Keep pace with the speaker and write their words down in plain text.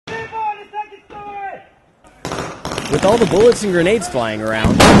With all the bullets and grenades flying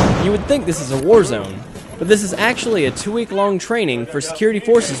around, you would think this is a war zone, but this is actually a 2-week-long training for Security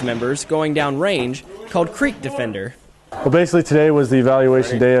Forces members going down range called Creek Defender. Well, basically today was the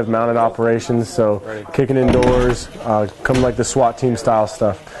evaluation day of mounted operations, so kicking indoors, coming like the SWAT team style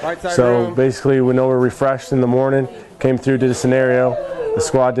stuff. So basically when we were refreshed in the morning, came through, did a scenario. The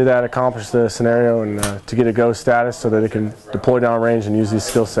squad did that, accomplished the scenario, and to get a go status so that they can deploy down range and use these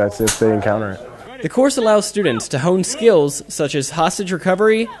skill sets if they encounter it. The course allows students to hone skills such as hostage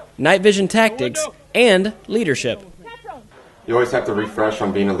recovery, night vision tactics, and leadership. You always have to refresh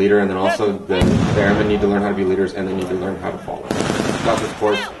on being a leader, and then also the airmen need to learn how to be leaders, and they need to learn how to follow. Without this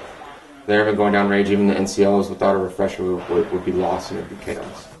course, the airmen going down range, even the NCOs, without a refresher would be lost and it would be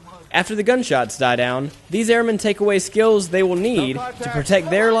chaos. After the gunshots die down, these airmen take away skills they will need to protect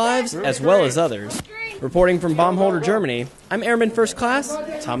their lives as well as others. Reporting from Baumholder, Germany, I'm Airman First Class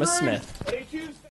Thomas Smith.